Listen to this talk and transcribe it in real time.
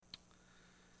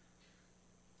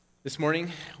This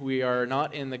morning, we are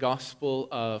not in the Gospel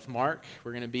of Mark.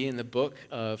 We're going to be in the book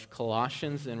of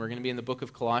Colossians, and we're going to be in the book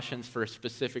of Colossians for a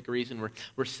specific reason.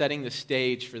 We're setting the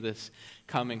stage for this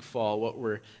coming fall, what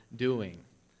we're doing.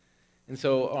 And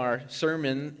so our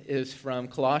sermon is from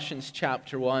Colossians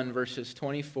chapter 1, verses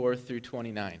 24 through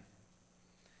 29.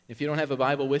 If you don't have a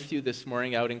Bible with you this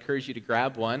morning, I would encourage you to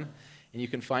grab one, and you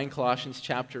can find Colossians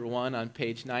chapter 1 on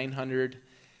page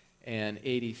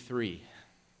 983.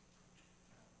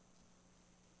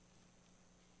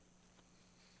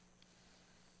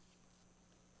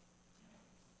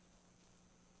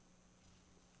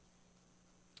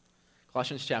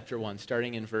 Colossians chapter 1,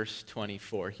 starting in verse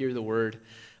 24. Hear the word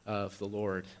of the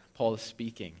Lord. Paul is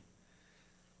speaking.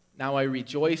 Now I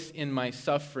rejoice in my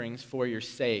sufferings for your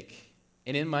sake,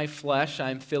 and in my flesh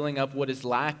I am filling up what is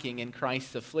lacking in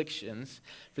Christ's afflictions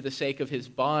for the sake of his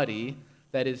body,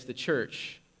 that is the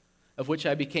church, of which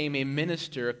I became a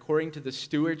minister according to the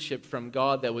stewardship from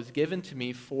God that was given to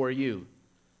me for you,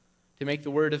 to make the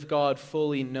word of God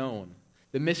fully known,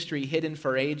 the mystery hidden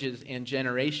for ages and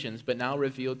generations, but now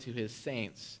revealed to his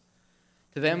saints.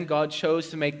 To them God chose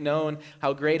to make known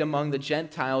how great among the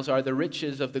Gentiles are the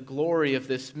riches of the glory of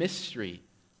this mystery,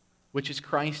 which is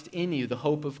Christ in you, the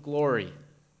hope of glory.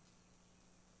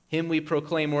 Him we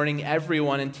proclaim, warning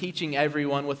everyone and teaching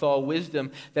everyone with all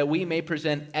wisdom, that we may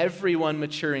present everyone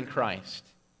mature in Christ.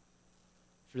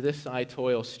 For this I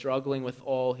toil, struggling with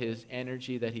all his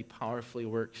energy that he powerfully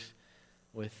works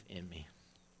within me.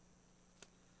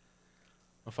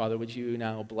 Oh, Father, would you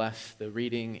now bless the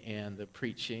reading and the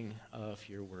preaching of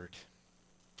your word?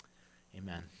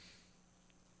 Amen.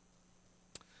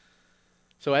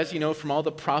 So as you know from all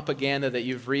the propaganda that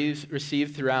you've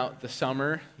received throughout the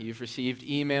summer, you've received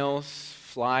emails,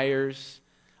 flyers,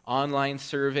 online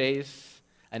surveys,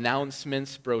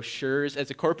 announcements, brochures.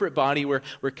 As a corporate body, we're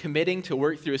committing to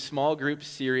work through a small group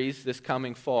series this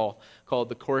coming fall called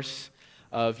The Course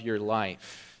of Your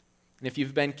Life. And if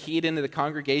you've been keyed into the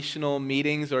congregational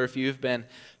meetings or if you've been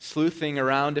sleuthing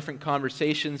around different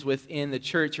conversations within the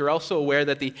church, you're also aware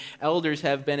that the elders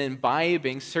have been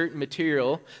imbibing certain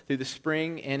material through the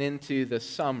spring and into the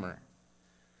summer.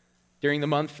 During the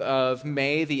month of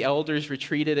May, the elders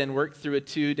retreated and worked through a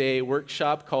 2-day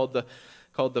workshop called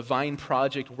the Vine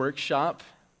Project Workshop.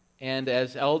 And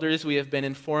as elders, we have been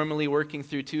informally working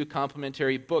through 2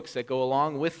 complementary books that go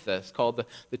along with this, called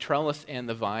the Trellis and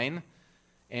the Vine,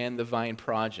 and the Vine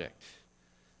Project.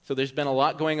 So there's been a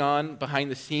lot going on behind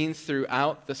the scenes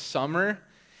throughout the summer,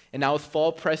 and now with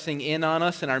fall pressing in on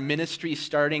us and our ministry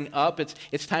starting up,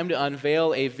 it's time to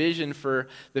unveil a vision for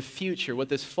the future, what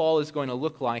this fall is going to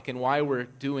look like and why we're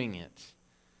doing it.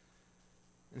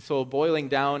 And so boiling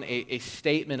down a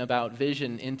statement about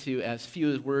vision into as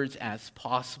few words as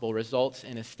possible results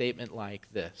in a statement like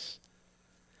this.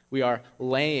 We are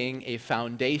laying a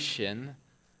foundation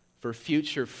for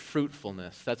future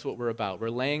fruitfulness. That's what we're about. We're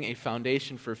laying a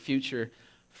foundation for future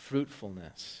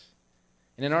fruitfulness.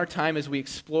 And in our time, as we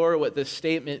explore what this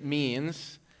statement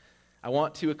means, I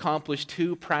want to accomplish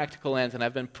 2 practical ends, and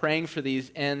I've been praying for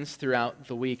these ends throughout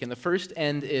the week. And the first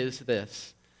end is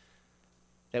this,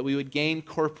 that we would gain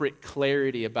corporate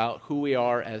clarity about who we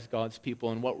are as God's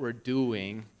people and what we're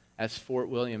doing as Fort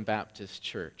William Baptist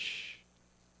Church.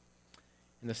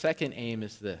 And the second aim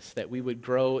is this, that we would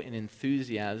grow in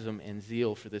enthusiasm and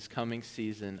zeal for this coming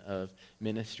season of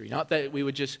ministry. Not that we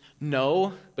would just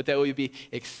know, but that we would be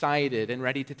excited and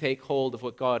ready to take hold of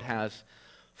what God has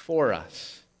for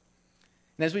us.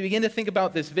 And as we begin to think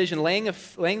about this vision, laying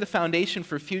the foundation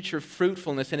for future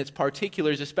fruitfulness and its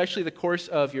particulars, especially the course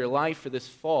of your life for this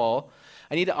fall,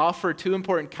 I need to offer 2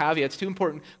 important caveats, 2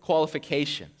 important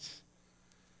qualifications.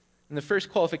 And the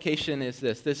first qualification is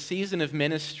this season of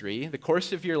ministry, the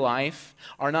course of your life,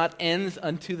 are not ends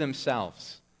unto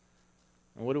themselves.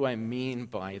 And what do I mean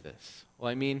by this? Well,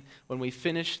 I mean when we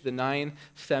finish the 9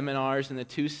 seminars and the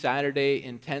 2 Saturday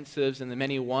intensives and the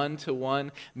many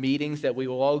one-to-one meetings that we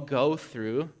will all go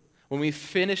through, when we've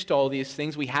finished all these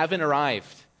things, we haven't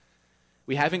arrived.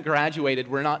 We haven't graduated.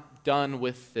 We're not done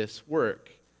with this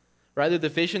work. Rather, the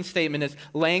vision statement is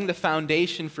laying the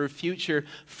foundation for future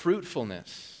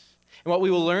fruitfulness. And what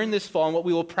we will learn this fall and what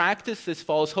we will practice this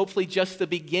fall is hopefully just the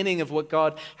beginning of what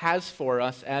God has for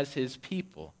us as his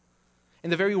people.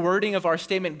 And the very wording of our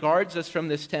statement guards us from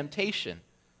this temptation.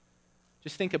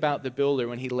 Just think about the builder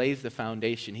when he lays the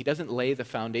foundation. He doesn't lay the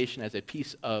foundation as a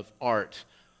piece of art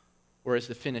or as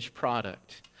the finished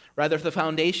product. Rather, the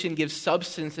foundation gives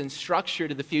substance and structure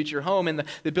to the future home, and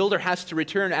the builder has to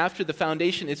return after the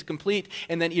foundation is complete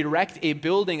and then erect a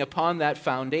building upon that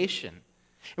foundation.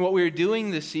 And what we're doing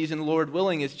this season, Lord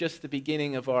willing, is just the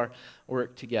beginning of our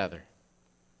work together.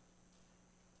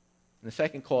 And the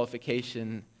second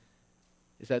qualification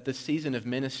is that this season of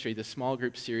ministry, the small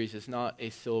group series, is not a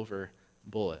silver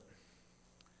bullet.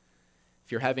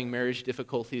 If you're having marriage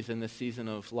difficulties in this season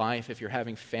of life, if you're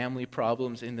having family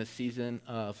problems in this season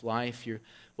of life, you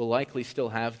will likely still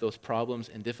have those problems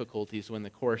and difficulties when the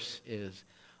course is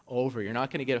over. You're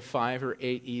not going to get a 5 or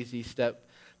 8 easy step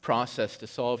process to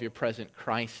solve your present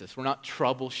crisis. We're not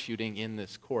troubleshooting in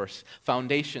this course.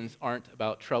 Foundations aren't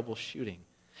about troubleshooting.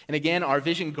 And again, our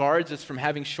vision guards us from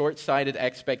having short-sighted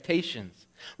expectations.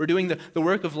 We're doing the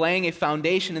work of laying a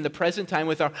foundation in the present time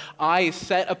with our eyes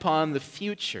set upon the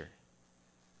future.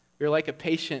 We're like a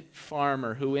patient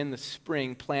farmer who in the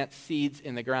spring plants seeds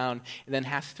in the ground and then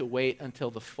has to wait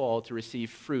until the fall to receive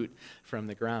fruit from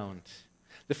the ground.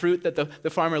 The fruit that the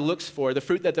farmer looks for, the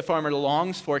fruit that the farmer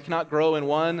longs for, cannot grow in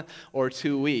 1 or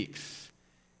 2 weeks.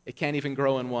 It can't even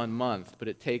grow in 1 month, but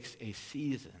it takes a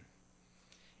season.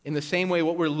 In the same way,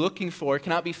 what we're looking for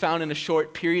cannot be found in a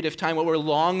short period of time. What we're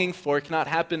longing for cannot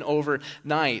happen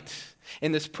overnight.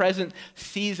 In this present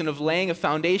season of laying a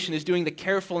foundation is doing the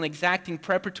careful and exacting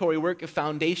preparatory work of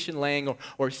foundation laying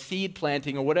or seed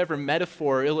planting or whatever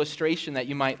metaphor or illustration that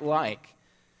you might like.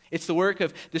 It's the work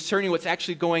of discerning what's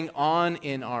actually going on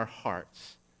in our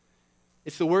hearts.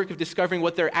 It's the work of discovering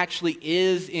what there actually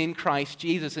is in Christ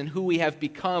Jesus and who we have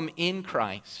become in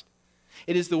Christ.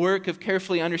 It is the work of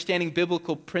carefully understanding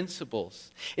biblical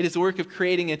principles. It is the work of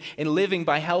creating and living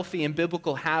by healthy and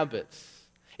biblical habits.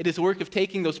 It is the work of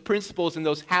taking those principles and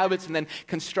those habits and then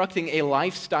constructing a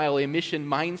lifestyle, a mission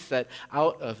mindset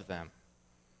out of them.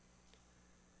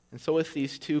 And so with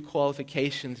these 2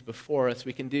 qualifications before us,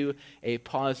 we can do a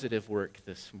positive work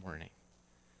this morning.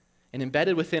 And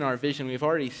embedded within our vision, we've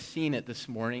already seen it this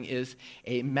morning, is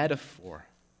a metaphor.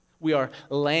 We are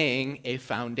laying a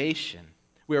foundation.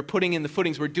 We are putting in the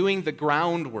footings. We're doing the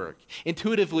groundwork.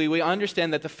 Intuitively, we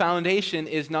understand that the foundation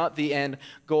is not the end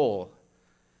goal.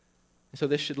 And so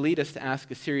this should lead us to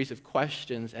ask a series of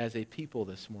questions as a people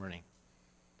this morning.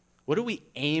 What are we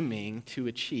aiming to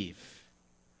achieve?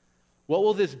 What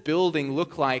will this building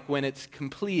look like when it's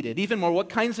completed? Even more, what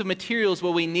kinds of materials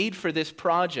will we need for this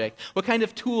project? What kind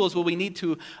of tools will we need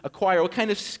to acquire? What kind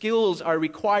of skills are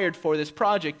required for this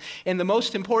project? And the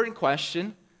most important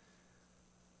question,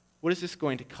 what is this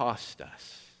going to cost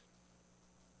us?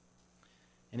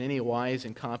 And any wise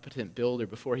and competent builder,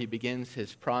 before he begins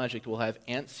his project, will have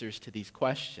answers to these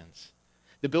questions.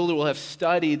 The builder will have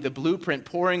studied the blueprint,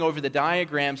 poring over the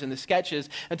diagrams and the sketches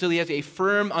until he has a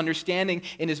firm understanding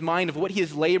in his mind of what he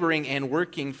is laboring and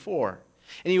working for.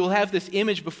 And he will have this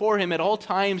image before him at all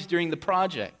times during the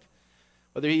project.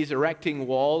 Whether he's erecting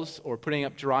walls or putting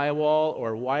up drywall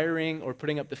or wiring or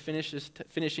putting up the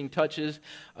finishing touches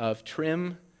of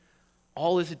trim,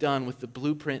 all is done with the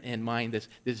blueprint in mind,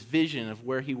 this vision of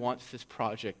where he wants this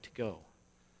project to go.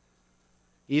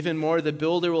 Even more, the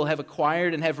builder will have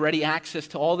acquired and have ready access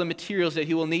to all the materials that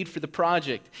he will need for the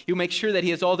project. He will make sure that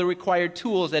he has all the required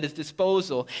tools at his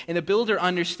disposal. And the builder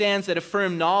understands that a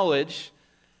firm knowledge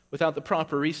without the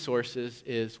proper resources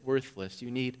is worthless. You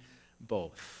need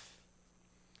both.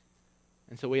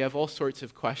 And so we have all sorts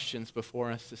of questions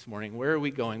before us this morning. Where are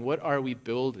we going? What are we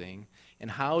building? And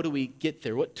how do we get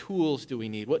there? What tools do we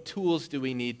need? What tools do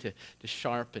we need to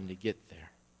sharpen to get there?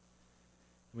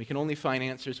 We can only find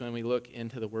answers when we look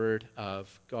into the Word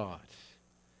of God.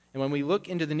 And when we look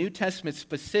into the New Testament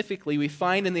specifically, we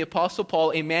find in the Apostle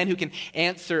Paul a man who can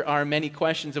answer our many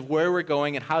questions of where we're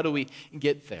going and how do we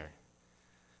get there.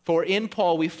 For in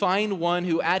Paul, we find one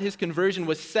who at his conversion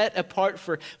was set apart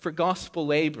for gospel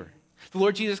labor. The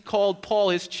Lord Jesus called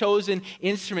Paul his chosen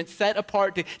instrument, set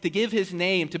apart to give his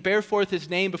name, to bear forth his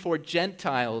name before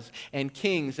Gentiles and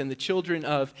kings and the children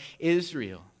of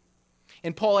Israel.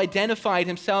 And Paul identified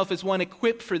himself as one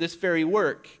equipped for this very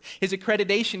work. His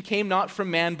accreditation came not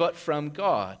from man, but from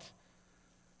God.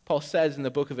 Paul says in the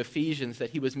book of Ephesians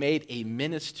that he was made a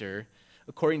minister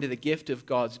according to the gift of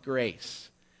God's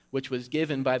grace, which was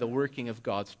given by the working of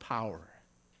God's power.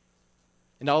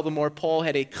 And all the more, Paul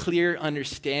had a clear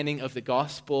understanding of the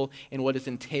gospel and what is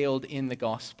entailed in the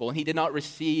gospel. And he did not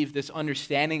receive this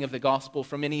understanding of the gospel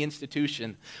from any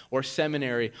institution or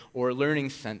seminary or learning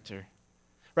center.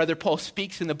 Rather, Paul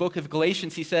speaks in the book of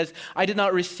Galatians. He says, I did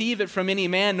not receive it from any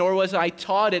man, nor was I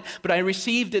taught it, but I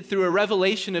received it through a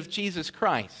revelation of Jesus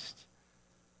Christ.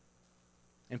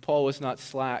 And Paul was not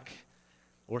slack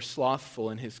or slothful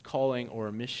in his calling or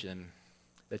mission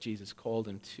that Jesus called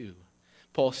him to.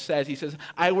 Paul says,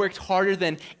 I worked harder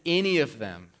than any of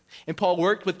them. And Paul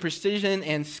worked with precision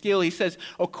and skill. He says,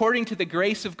 according to the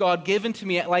grace of God given to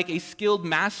me, like a skilled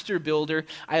master builder,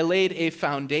 I laid a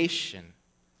foundation.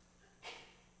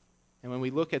 And when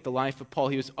we look at the life of Paul,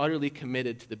 he was utterly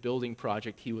committed to the building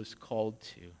project he was called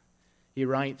to. He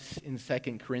writes in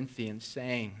 2 Corinthians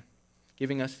saying,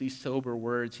 giving us these sober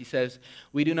words, he says,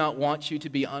 "We do not want you to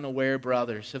be unaware,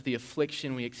 brothers, of the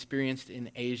affliction we experienced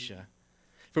in Asia.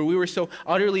 For we were so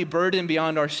utterly burdened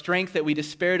beyond our strength that we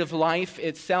despaired of life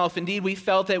itself. Indeed, we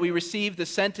felt that we received the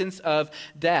sentence of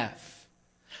death.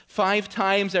 5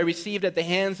 times I received at the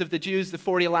hands of the Jews the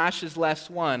 40 lashes less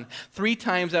one. 3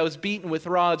 times I was beaten with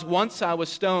rods. Once I was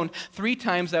stoned. 3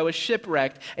 times I was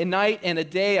shipwrecked. A night and a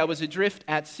day I was adrift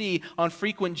at sea, on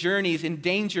frequent journeys, in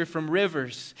danger from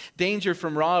rivers, danger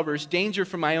from robbers, danger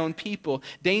from my own people,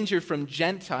 danger from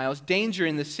Gentiles, danger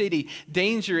in the city,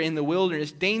 danger in the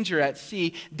wilderness, danger at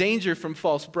sea, danger from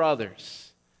false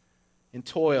brothers, in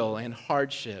toil and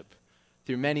hardship,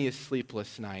 through many a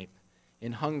sleepless night,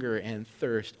 in hunger and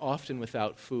thirst, often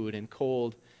without food, in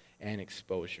cold and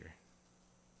exposure."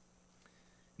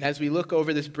 And as we look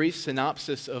over this brief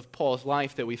synopsis of Paul's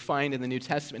life that we find in the New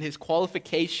Testament, his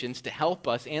qualifications to help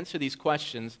us answer these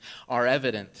questions are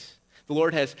evident. The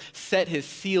Lord has set his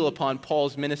seal upon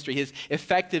Paul's ministry. His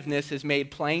effectiveness is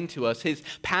made plain to us. His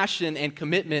passion and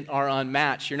commitment are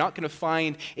unmatched. You're not going to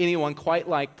find anyone quite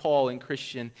like Paul in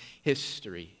Christian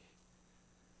history.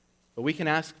 But we can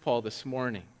ask Paul this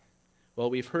morning, well,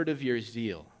 we've heard of your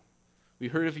zeal.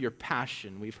 We've heard of your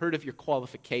passion. We've heard of your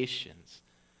qualifications.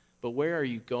 But where are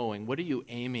you going? What are you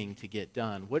aiming to get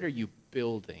done? What are you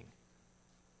building?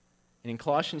 And in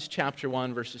Colossians chapter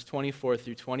 1, verses 24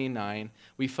 through 29,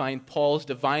 we find Paul's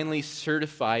divinely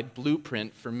certified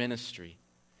blueprint for ministry.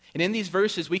 And in these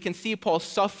verses, we can see Paul's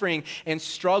suffering and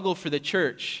struggle for the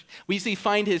church. We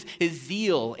find his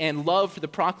zeal and love for the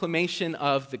proclamation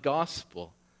of the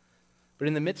gospel. But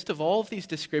in the midst of all of these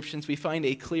descriptions, we find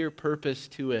a clear purpose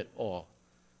to it all.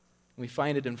 And we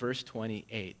find it in verse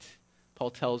 28.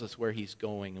 Paul tells us where he's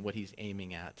going and what he's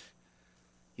aiming at.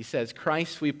 He says,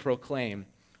 "Christ we proclaim,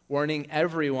 warning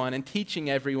everyone and teaching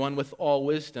everyone with all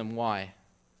wisdom." Why?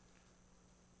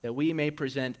 "That we may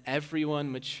present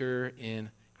everyone mature in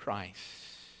Christ."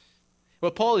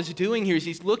 What Paul is doing here is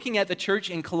he's looking at the church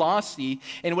in Colossae,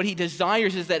 and what he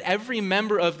desires is that every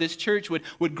member of this church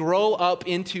would grow up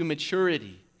into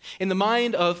maturity. In the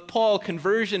mind of Paul,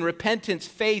 conversion, repentance,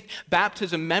 faith,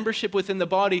 baptism, membership within the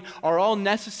body are all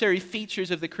necessary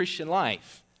features of the Christian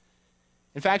life.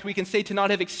 In fact, we can say to not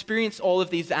have experienced all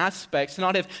of these aspects, to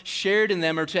not have shared in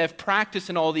them, or to have practiced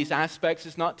in all these aspects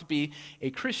is not to be a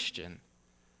Christian.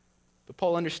 But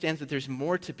Paul understands that there's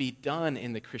more to be done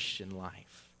in the Christian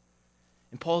life.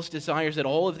 And Paul's desires that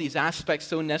all of these aspects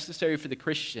so necessary for the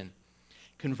Christian,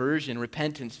 conversion,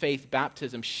 repentance, faith,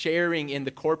 baptism, sharing in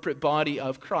the corporate body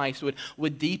of Christ,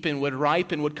 would deepen, would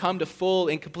ripen, would come to full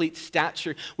and complete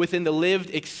stature within the lived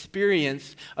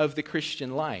experience of the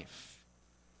Christian life.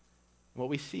 What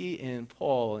we see in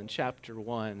Paul in chapter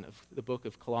 1 of the book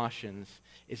of Colossians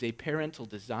is a parental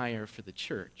desire for the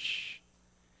church.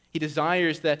 He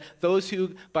desires that those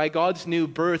who, by God's new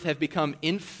birth, have become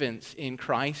infants in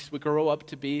Christ would grow up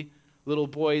to be little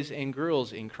boys and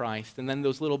girls in Christ. And then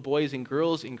those little boys and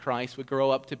girls in Christ would grow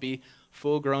up to be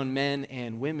full-grown men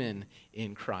and women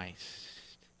in Christ.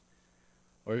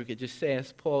 Or we could just say,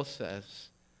 as Paul says,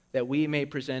 that we may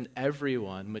present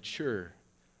everyone mature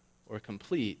or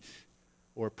complete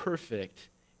or perfect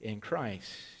in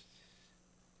Christ.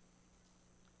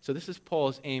 So this is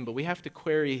Paul's aim, but we have to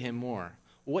query him more.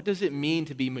 What does it mean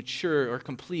to be mature or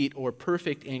complete or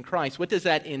perfect in Christ? What does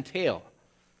that entail?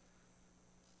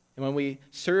 And when we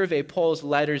survey Paul's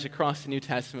letters across the New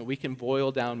Testament, we can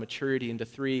boil down maturity into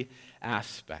 3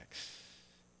 aspects.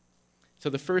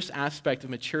 So the first aspect of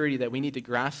maturity that we need to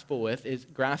grasp with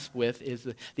is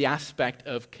the aspect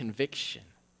of conviction.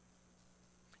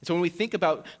 So when we think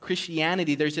about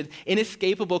Christianity, there's an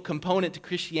inescapable component to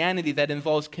Christianity that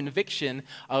involves conviction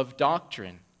of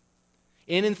doctrine.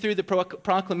 In and through the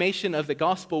proclamation of the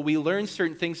gospel, we learn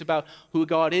certain things about who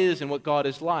God is and what God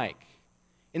is like.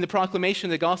 In the proclamation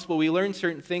of the gospel, we learn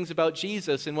certain things about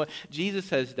Jesus and what Jesus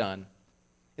has done.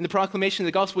 In the proclamation of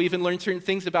the gospel, we even learn certain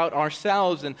things about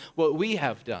ourselves and what we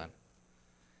have done.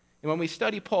 And when we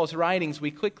study Paul's writings,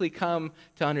 we quickly come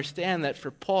to understand that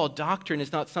for Paul, doctrine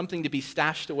is not something to be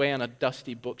stashed away on a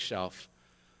dusty bookshelf,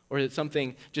 or it's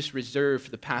something just reserved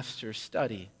for the pastor's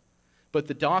study. But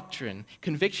the doctrine,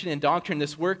 conviction and doctrine,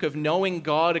 this work of knowing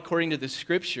God according to the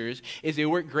Scriptures, is a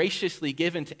work graciously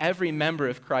given to every member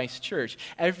of Christ's church,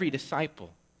 every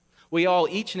disciple. We all,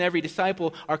 each and every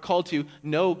disciple, are called to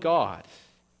know God.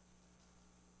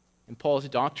 And Paul's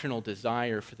doctrinal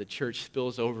desire for the church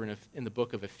spills over in the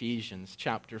book of Ephesians,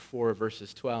 chapter 4,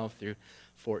 verses 12 through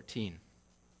 14.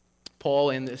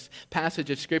 Paul, in this passage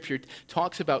of Scripture,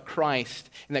 talks about Christ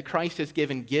and that Christ has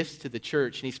given gifts to the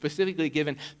church, and he's specifically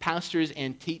given pastors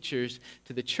and teachers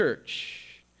to the church.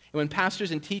 And when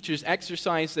pastors and teachers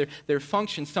exercise their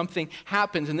function, something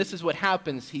happens, and this is what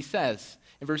happens, he says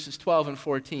in verses 12 and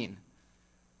 14.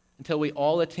 Until we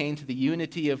all attain to the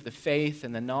unity of the faith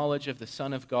and the knowledge of the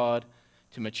Son of God,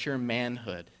 to mature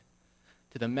manhood,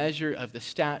 to the measure of the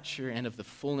stature and of the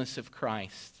fullness of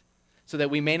Christ, so that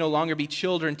we may no longer be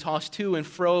children tossed to and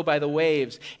fro by the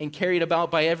waves and carried about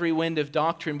by every wind of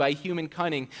doctrine, by human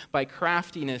cunning, by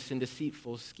craftiness and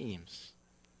deceitful schemes.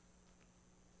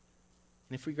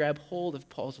 And if we grab hold of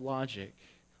Paul's logic,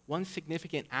 one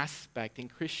significant aspect in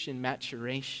Christian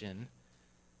maturation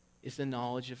is the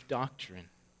knowledge of doctrine.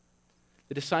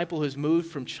 The disciple who has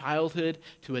moved from childhood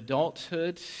to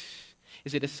adulthood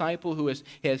is a disciple who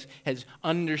has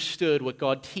understood what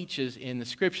God teaches in the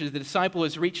Scriptures. The disciple who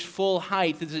has reached full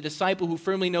height is a disciple who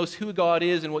firmly knows who God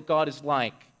is and what God is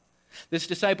like. This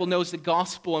disciple knows the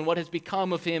gospel and what has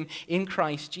become of him in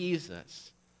Christ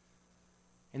Jesus.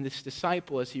 And this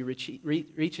disciple, as he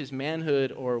reaches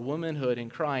manhood or womanhood in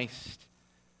Christ,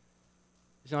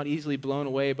 is not easily blown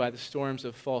away by the storms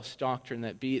of false doctrine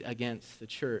that beat against the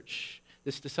church.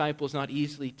 This disciple is not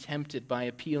easily tempted by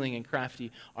appealing and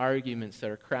crafty arguments that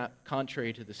are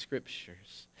contrary to the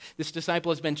Scriptures. This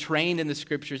disciple has been trained in the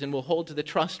Scriptures and will hold to the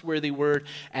trustworthy word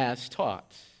as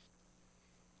taught.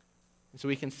 And so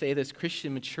we can say this: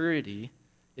 Christian maturity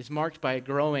is marked by a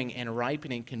growing and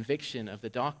ripening conviction of the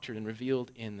doctrine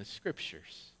revealed in the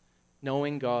Scriptures,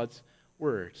 knowing God's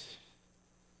word.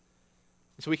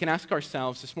 And so we can ask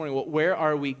ourselves this morning, well, where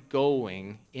are we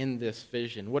going in this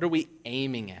vision? What are we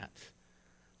aiming at?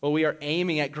 Well, we are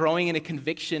aiming at growing in a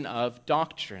conviction of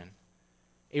doctrine,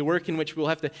 a work in which we'll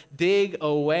have to dig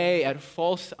away at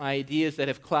false ideas that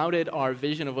have clouded our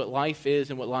vision of what life is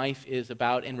and what life is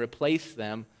about, and replace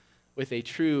them with a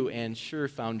true and sure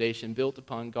foundation built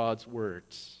upon God's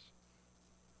words.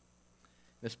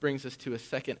 This brings us to a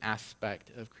second aspect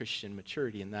of Christian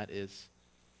maturity, and that is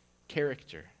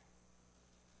character.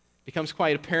 It becomes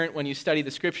quite apparent when you study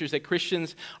the Scriptures that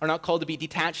Christians are not called to be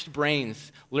detached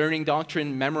brains, learning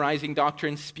doctrine, memorizing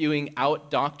doctrine, spewing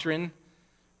out doctrine.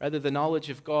 Rather, the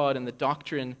knowledge of God and the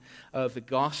doctrine of the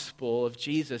gospel of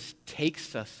Jesus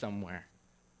takes us somewhere.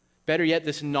 Better yet,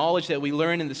 this knowledge that we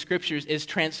learn in the Scriptures is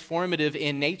transformative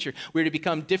in nature. We're to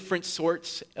become different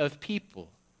sorts of people.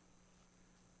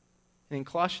 And in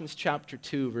Colossians chapter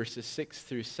 2, verses 6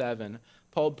 through 7,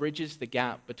 Paul bridges the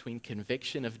gap between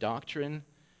conviction of doctrine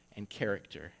and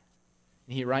character.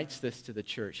 And he writes this to the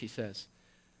church. He says,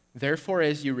 "Therefore,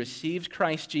 as you received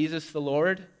Christ Jesus the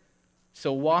Lord,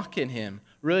 so walk in him,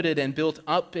 rooted and built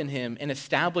up in him, and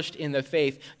established in the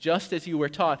faith, just as you were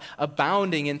taught,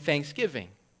 abounding in thanksgiving."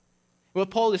 What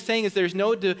Paul is saying is there's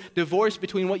no divorce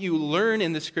between what you learn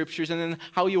in the Scriptures and then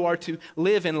how you are to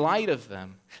live in light of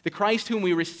them. The Christ whom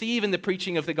we receive in the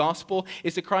preaching of the gospel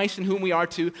is the Christ in whom we are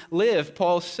to live.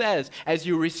 Paul says, as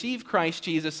you receive Christ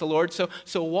Jesus the Lord,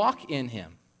 so walk in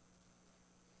him.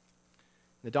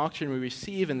 The doctrine we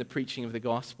receive in the preaching of the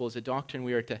gospel is a doctrine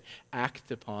we are to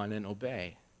act upon and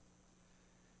obey.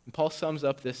 And Paul sums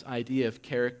up this idea of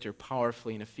character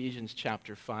powerfully in Ephesians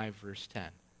chapter 5, verse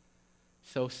 10.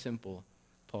 So simple,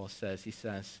 Paul says. He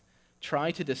says,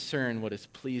 "Try to discern what is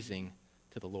pleasing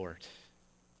to the Lord."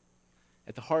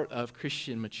 At the heart of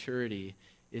Christian maturity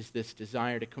is this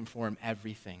desire to conform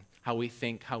everything. How we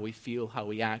think, how we feel, how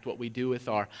we act, what we do with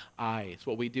our eyes,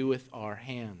 what we do with our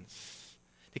hands.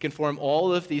 To conform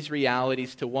all of these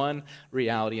realities to one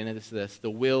reality, and it is this: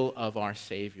 the will of our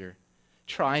Savior.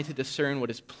 Try to discern what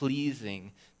is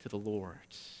pleasing to the Lord.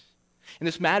 And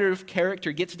this matter of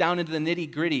character gets down into the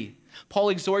nitty-gritty. Paul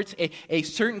exhorts a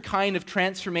certain kind of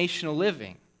transformational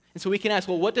living. And so we can ask,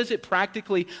 well, what does it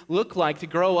practically look like to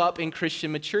grow up in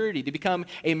Christian maturity, to become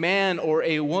a man or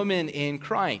a woman in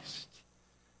Christ?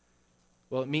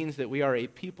 Well, it means that we are a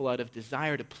people out of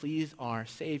desire to please our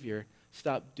Savior.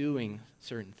 Stop doing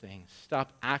certain things,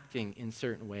 stop acting in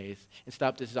certain ways, and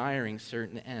stop desiring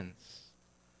certain ends.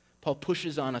 Paul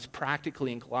pushes on us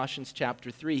practically in Colossians chapter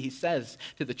 3. He says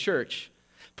to the church,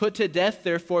 "Put to death,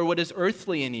 therefore, what is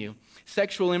earthly in you: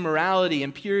 sexual immorality,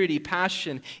 impurity,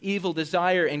 passion, evil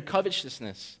desire, and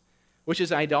covetousness, which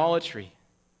is idolatry.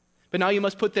 But now you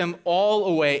must put them all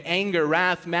away: anger,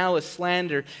 wrath, malice,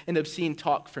 slander, and obscene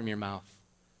talk from your mouth."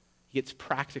 He gets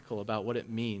practical about what it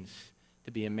means to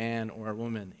be a man or a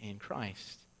woman in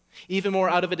Christ. Even more,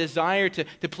 out of a desire to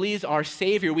please our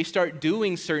Savior, we start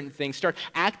doing certain things, start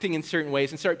acting in certain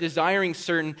ways, and start desiring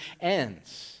certain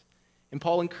ends. And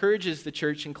Paul encourages the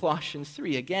church in Colossians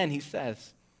 3. Again, he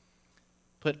says,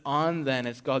 Put on then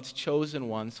as God's chosen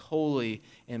ones, holy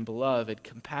and beloved,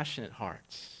 compassionate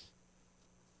hearts,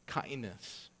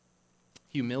 kindness,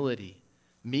 humility,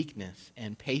 meekness,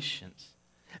 and patience,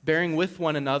 bearing with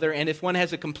one another, and if one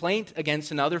has a complaint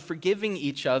against another, forgiving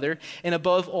each other, and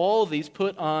above all these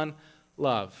put on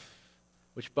love,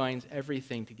 which binds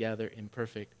everything together in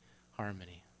perfect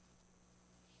harmony.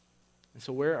 And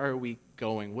so where are we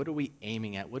going? What are we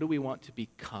aiming at? What do we want to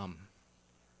become?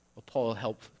 Well,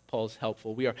 Paul's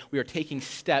helpful. We are taking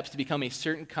steps to become a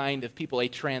certain kind of people, a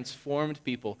transformed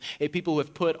people, a people who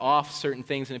have put off certain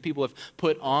things and a people who have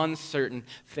put on certain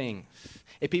things,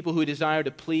 a people who desire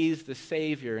to please the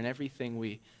Savior in everything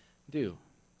we do.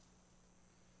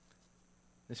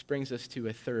 This brings us to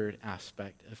a third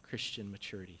aspect of Christian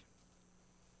maturity,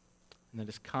 and that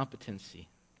is competency.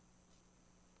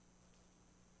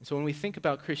 And so when we think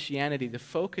about Christianity, the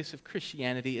focus of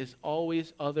Christianity is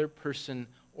always other person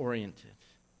oriented.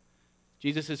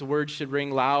 Jesus' words should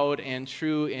ring loud and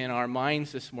true in our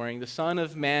minds this morning. The Son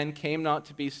of Man came not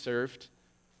to be served,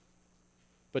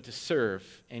 but to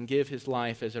serve and give his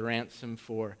life as a ransom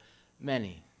for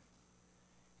many.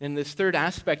 In this third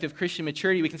aspect of Christian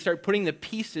maturity, we can start putting the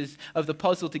pieces of the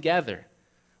puzzle together.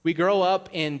 We grow up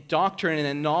in doctrine and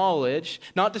in knowledge,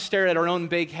 not to stare at our own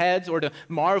big heads or to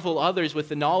marvel others with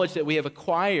the knowledge that we have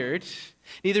acquired.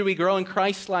 Neither we grow in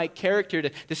Christ-like character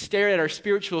to stare at our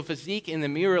spiritual physique in the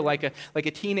mirror like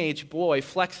a teenage boy,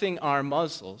 flexing our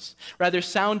muscles. Rather,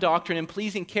 sound doctrine and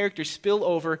pleasing character spill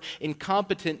over in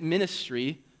competent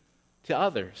ministry to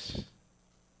others.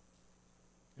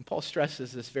 And Paul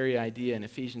stresses this very idea in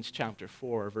Ephesians chapter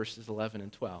 4, verses 11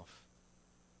 and 12.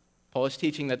 Paul is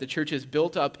teaching that the church is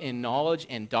built up in knowledge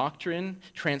and doctrine,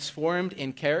 transformed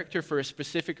in character for a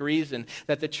specific reason,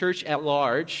 that the church at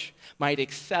large might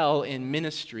excel in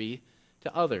ministry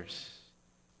to others.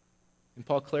 And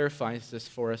Paul clarifies this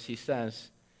for us. He says,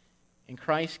 "And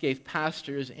Christ gave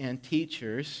pastors and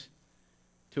teachers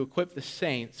to equip the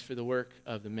saints for the work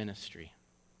of the ministry."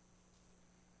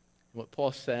 And what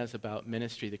Paul says about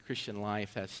ministry, the Christian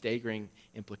life, has staggering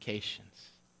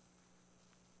implications.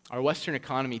 Our Western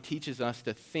economy teaches us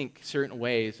to think certain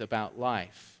ways about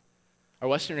life. Our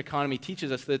Western economy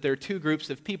teaches us that there are two groups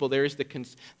of people. There is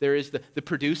the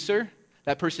producer.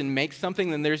 That person makes something.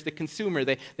 Then there's the consumer.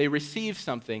 They receive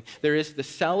something. There is the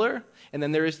seller, and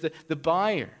then there is the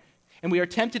buyer. And we are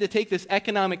tempted to take this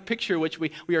economic picture, which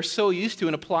we are so used to,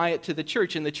 and apply it to the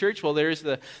church. In the church, well, there is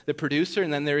the producer,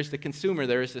 and then there is the consumer.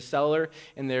 There is the seller,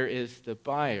 and there is the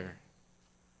buyer.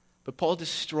 But Paul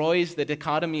destroys the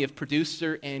dichotomy of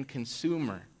producer and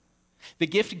consumer. The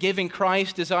gift-giving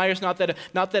Christ desires not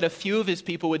that a few of his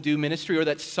people would do ministry or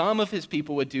that some of his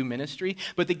people would do ministry,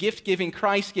 but the gift-giving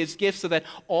Christ gives gifts so that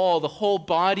the whole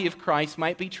body of Christ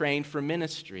might be trained for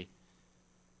ministry.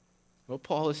 What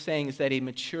Paul is saying is that a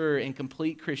mature and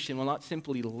complete Christian will not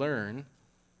simply learn,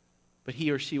 but he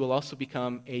or she will also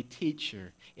become a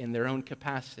teacher in their own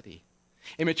capacity.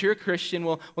 A mature Christian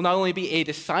will not only be a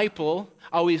disciple,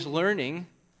 always learning,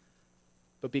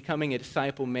 but becoming a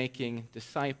disciple-making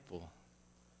disciple,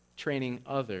 training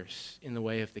others in the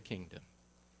way of the kingdom.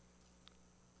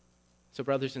 So,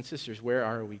 brothers and sisters, where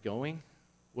are we going?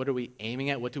 What are we aiming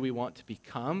at? What do we want to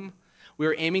become? We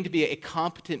are aiming to be a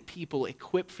competent people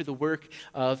equipped for the work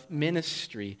of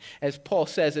ministry. As Paul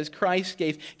says, as Christ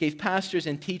gave pastors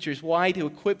and teachers, why? To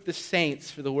equip the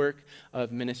saints for the work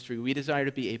of ministry. We desire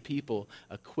to be a people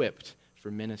equipped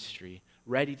for ministry,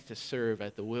 ready to serve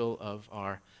at the will of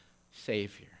our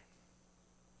Savior.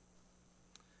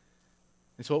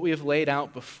 And so what we have laid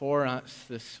out before us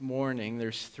this morning,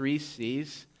 there's 3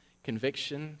 C's: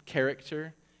 conviction,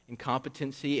 character, and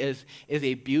competency is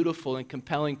a beautiful and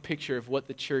compelling picture of what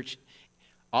the church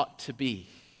ought to be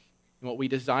and what we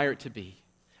desire it to be.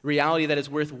 A reality that is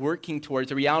worth working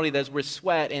towards, a reality that is worth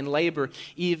sweat and labor,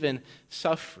 even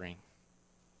suffering.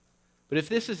 But if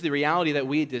this is the reality that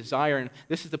we desire, and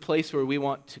this is the place where we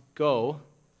want to go,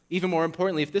 even more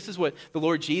importantly, if this is what the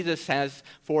Lord Jesus has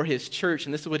for his church,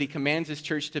 and this is what he commands his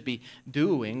church to be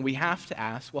doing, we have to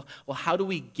ask, well, how do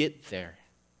we get there?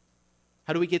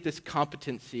 How do we get this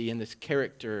competency and this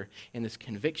character and this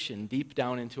conviction deep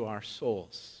down into our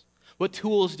souls? What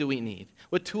tools do we need?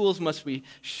 What tools must we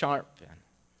sharpen?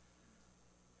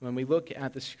 When we look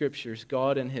at the Scriptures,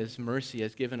 God in his mercy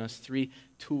has given us 3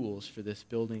 tools for this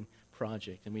building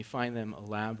project, and we find them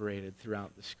elaborated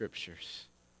throughout the Scriptures.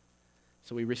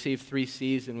 So we receive 3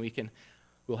 C's, and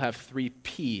we'll have 3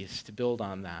 P's to build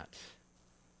on that.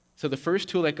 So the first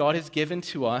tool that God has given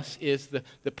to us is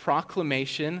the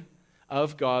proclamation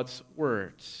of God's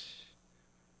words.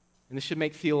 And this should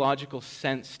make theological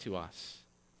sense to us.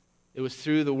 It was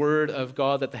through the word of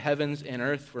God that the heavens and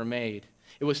earth were made.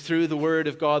 It was through the Word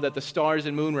of God that the stars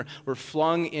and moon were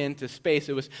flung into space.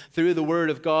 It was through the Word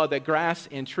of God that grass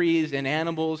and trees and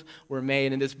animals were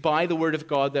made. And it's by the Word of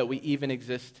God that we even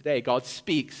exist today. God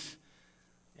speaks,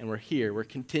 and we're here. We're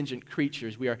contingent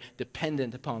creatures. We are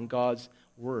dependent upon God's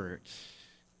Word.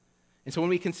 And so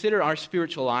when we consider our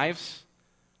spiritual lives,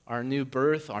 our new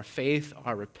birth, our faith,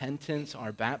 our repentance,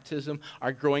 our baptism,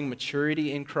 our growing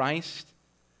maturity in Christ,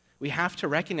 we have to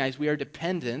recognize we are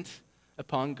dependent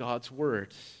upon God's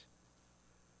Word.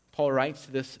 Paul writes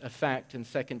to this effect in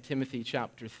 2 Timothy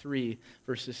chapter 3,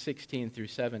 verses 16 through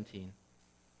 17.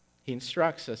 He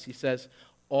instructs us, he says,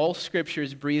 all Scripture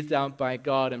is breathed out by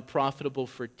God and profitable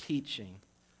for teaching,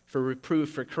 for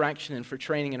reproof, for correction, and for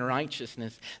training in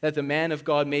righteousness, that the man of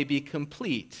God may be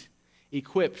complete,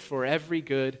 equipped for every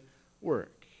good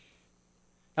work.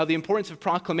 Now, the importance of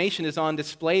proclamation is on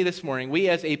display this morning. We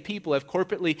as a people have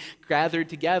corporately gathered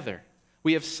together.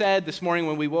 We have said this morning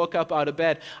when we woke up out of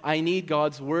bed, I need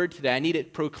God's Word today. I need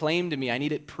it proclaimed to me. I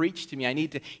need it preached to me. I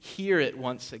need to hear it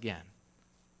once again.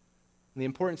 And the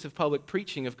importance of public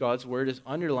preaching of God's Word is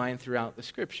underlined throughout the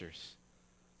Scriptures.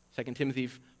 2 Timothy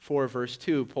 4, verse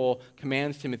 2, Paul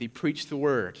commands Timothy, preach the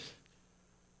Word.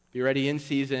 Be ready in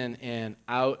season and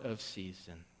out of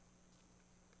season.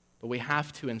 But we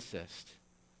have to insist.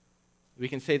 We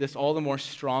can say this all the more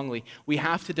strongly. We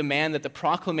have to demand that the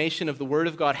proclamation of the Word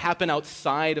of God happen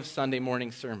outside of Sunday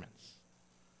morning sermons.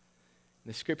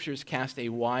 The Scriptures cast a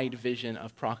wide vision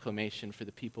of proclamation for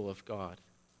the people of God.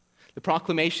 The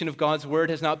proclamation of God's Word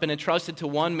has not been entrusted to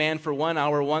one man for 1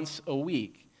 hour once a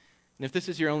week. And if this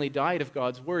is your only diet of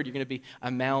God's Word, you're going to be a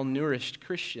malnourished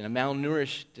Christian, a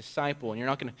malnourished disciple, and you're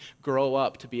not going to grow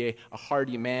up to be a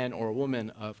hardy man or woman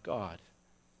of God.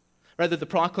 Rather, the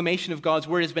proclamation of God's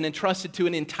Word has been entrusted to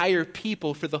an entire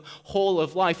people for the whole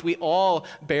of life. We all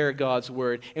bear God's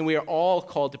Word, and we are all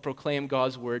called to proclaim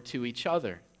God's Word to each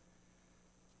other.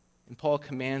 And Paul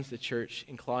commands the church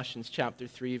in Colossians chapter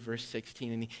 3, verse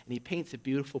 16, and he paints a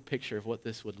beautiful picture of what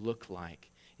this would look like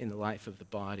in the life of the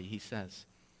body. He says,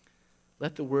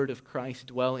 let the word of Christ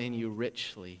dwell in you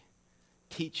richly,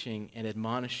 teaching and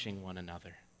admonishing one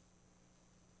another.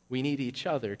 We need each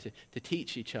other to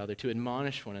teach each other, to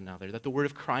admonish one another, that the word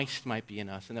of Christ might be in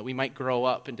us and that we might grow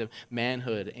up into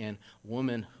manhood and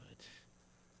womanhood.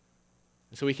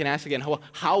 And so we can ask again,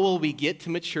 how will we get to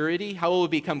maturity? How will we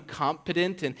become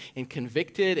competent and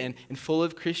convicted and full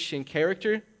of Christian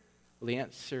character? Well, the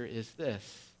answer is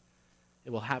this. It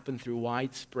will happen through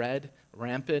widespread,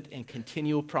 rampant, and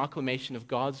continual proclamation of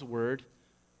God's word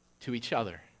to each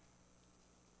other.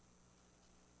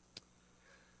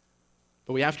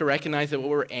 But we have to recognize that what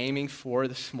we're aiming for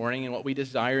this morning and what we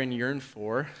desire and yearn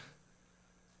for,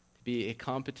 to be a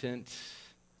competent,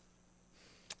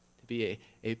 to be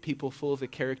a people full of the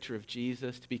character of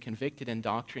Jesus, to be convicted in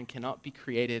doctrine, cannot be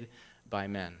created by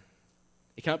men.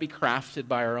 It cannot be crafted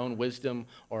by our own wisdom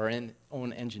or our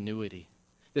own ingenuity.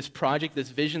 This project, this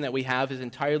vision that we have is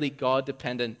entirely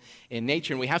God-dependent in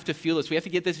nature, and we have to feel this. We have to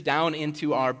get this down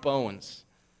into our bones.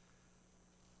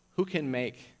 Who can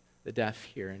make the deaf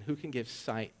hear, and who can give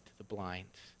sight to the blind?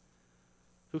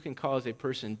 Who can cause a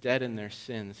person dead in their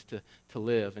sins to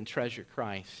live and treasure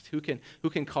Christ? Who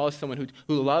can cause someone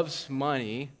who loves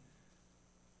money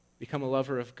become a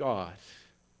lover of God?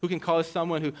 Who can cause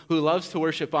someone who loves to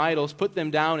worship idols, put them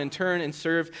down and turn and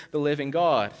serve the living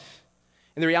God?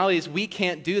 And the reality is we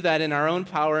can't do that in our own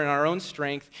power and our own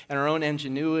strength and our own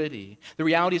ingenuity. The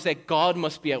reality is that God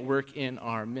must be at work in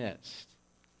our midst.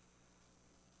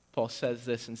 Paul says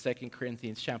this in 2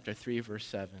 Corinthians chapter 3, verse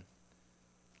 7.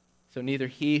 So neither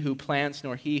he who plants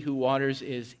nor he who waters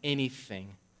is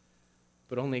anything,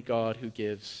 but only God who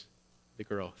gives the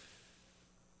growth.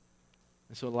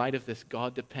 And so in light of this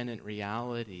God-dependent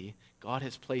reality, God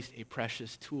has placed a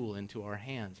precious tool into our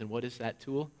hands. And what is that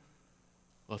tool?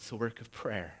 Well, it's the work of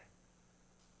prayer.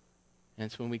 And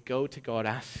it's when we go to God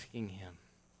asking him,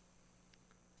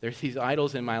 there's these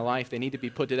idols in my life, they need to be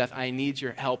put to death. I need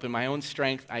your help. In my own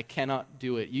strength, I cannot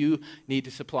do it. You need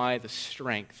to supply the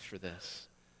strength for this.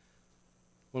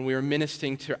 When we are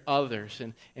ministering to others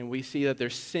and we see that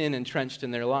there's sin entrenched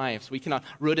in their lives, we cannot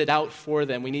root it out for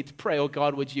them. We need to pray, oh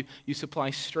God, would you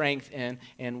supply strength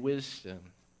and wisdom?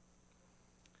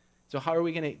 So how are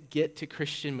we going to get to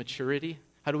Christian maturity?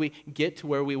 How do we get to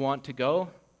where we want to go?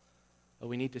 Well,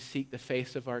 we need to seek the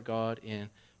face of our God in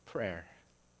prayer.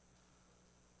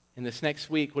 In this next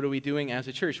week, what are we doing as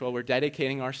a church? Well, we're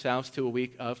dedicating ourselves to a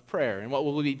week of prayer. And what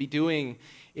will we be doing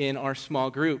in our small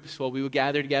groups? Well, we will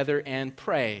gather together and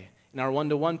pray. In our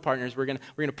one-to-one partners, we're going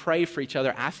to pray for each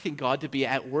other, asking God to be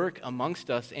at work amongst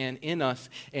us and in us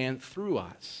and through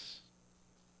us.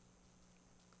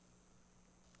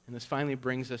 And this finally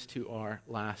brings us to our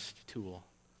last tool.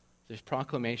 There's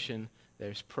proclamation,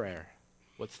 there's prayer.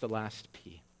 What's the last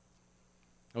P?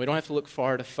 And we don't have to look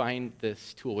far to find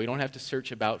this tool. We don't have to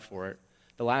search about for it.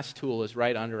 The last tool is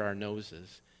right under our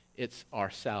noses. It's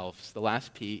ourselves. The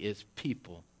last P is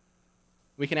people.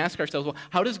 We can ask ourselves, well,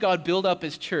 how does God build up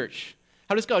his church?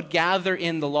 How does God gather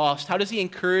in the lost? How does he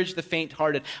encourage the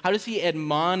faint-hearted? How does he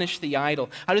admonish the idle?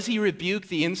 How does he rebuke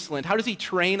the insolent? How does he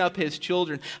train up his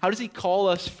children? How does he call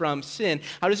us from sin?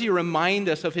 How does he remind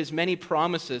us of his many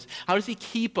promises? How does he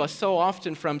keep us so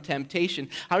often from temptation?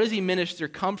 How does he minister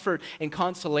comfort and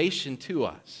consolation to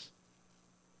us?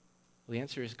 Well, the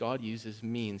answer is God uses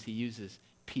means. He uses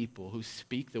people who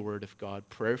speak the word of God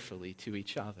prayerfully to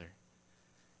each other.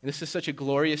 And this is such a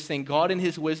glorious thing. God in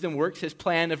his wisdom works his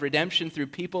plan of redemption through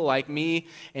people like me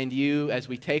and you as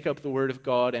we take up the word of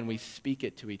God and we speak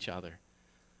it to each other.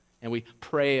 And we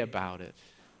pray about it.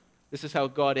 This is how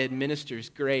God administers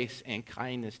grace and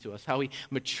kindness to us, how he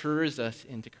matures us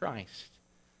into Christ.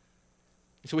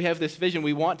 So we have this vision.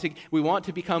 We want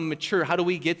to become mature. How do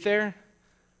we get there?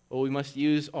 Well, we must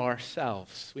use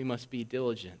ourselves. We must be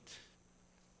diligent.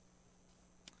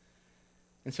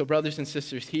 And so, brothers and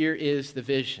sisters, here is the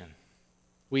vision.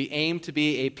 We aim to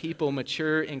be a people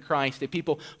mature in Christ, a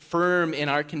people firm in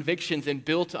our convictions and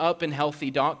built up in healthy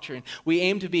doctrine. We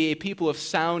aim to be a people of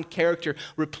sound character,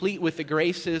 replete with the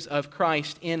graces of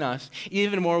Christ in us.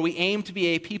 Even more, we aim to be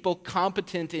a people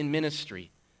competent in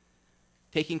ministry,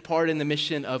 taking part in the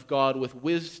mission of God with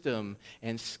wisdom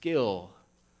and skill.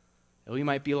 And we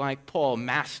might be like Paul,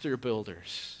 master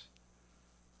builders.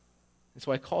 And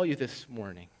so I call you this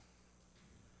morning.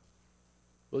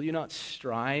 Will you not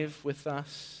strive with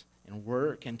us and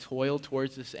work and toil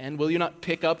towards this end? Will you not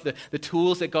pick up the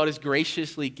tools that God has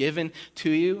graciously given to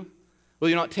you? Will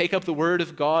you not take up the word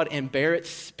of God and bear it,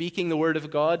 speaking the word of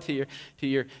God to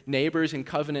your neighbors and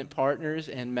covenant partners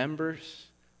and members?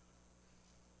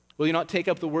 Will you not take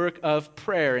up the work of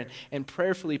prayer and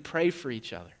prayerfully pray for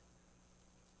each other?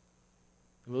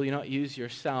 Will you not use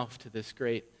yourself to this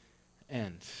great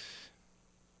end?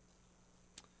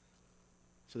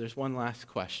 So there's one last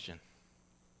question.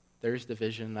 There's the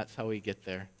vision. That's how we get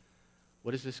there.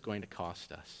 What is this going to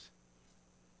cost us?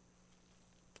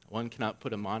 One cannot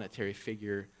put a monetary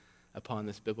figure upon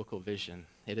this biblical vision.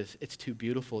 It's too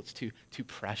beautiful. It's too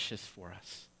precious for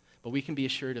us. But we can be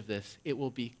assured of this. It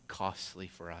will be costly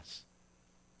for us.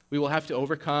 We will have to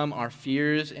overcome our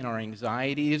fears and our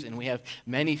anxieties, and we have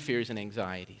many fears and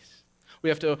anxieties. We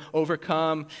have to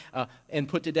overcome and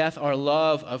put to death our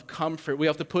love of comfort. We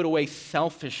have to put away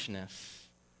selfishness.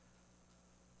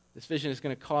 This vision is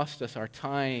going to cost us our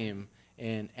time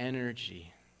and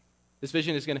energy. This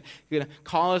vision is going to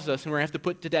cause us, and we're going to have to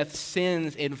put to death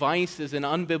sins and vices and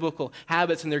unbiblical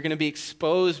habits, and they're going to be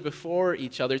exposed before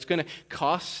each other. It's going to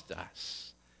cost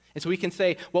us. And so we can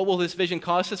say, what will this vision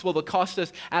cost us? Well, it will cost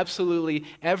us absolutely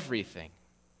everything.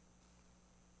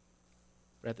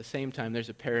 But at the same time, there's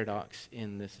a paradox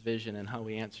in this vision and how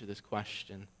we answer this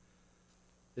question.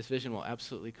 This vision will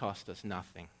absolutely cost us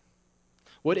nothing.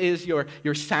 What is your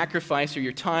sacrifice or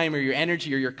your time or your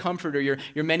energy or your comfort or your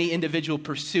many individual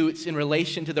pursuits in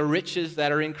relation to the riches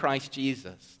that are in Christ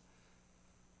Jesus?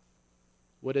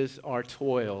 What is our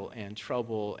toil and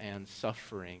trouble and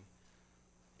suffering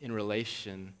in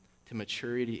relation to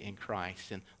maturity in Christ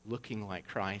and looking like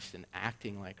Christ and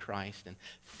acting like Christ and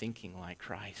thinking like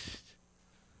Christ?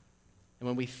 And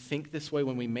when we think this way,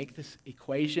 when we make this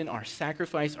equation, our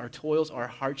sacrifice, our toils, our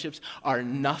hardships are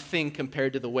nothing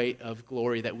compared to the weight of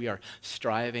glory that we are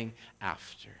striving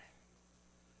after.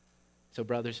 So,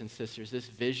 brothers and sisters, this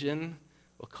vision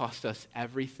will cost us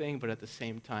everything, but at the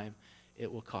same time,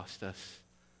 it will cost us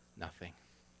nothing.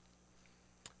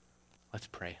 Let's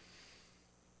pray.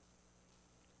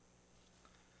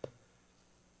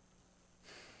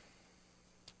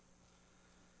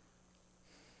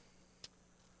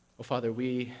 Oh, Father,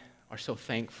 we are so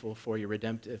thankful for your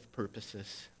redemptive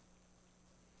purposes.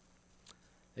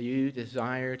 That you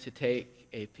desire to take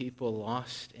a people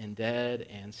lost and dead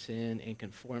and sin and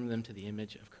conform them to the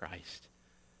image of Christ.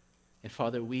 And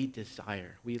Father, we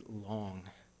long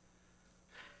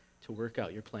to work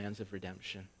out your plans of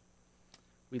redemption.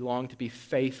 We long to be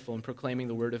faithful in proclaiming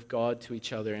the word of God to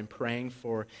each other and praying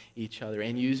for each other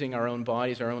and using our own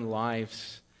bodies, our own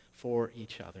lives for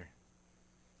each other.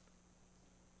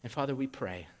 And Father, we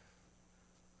pray,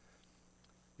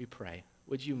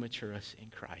 would you mature us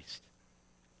in Christ?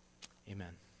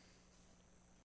 Amen.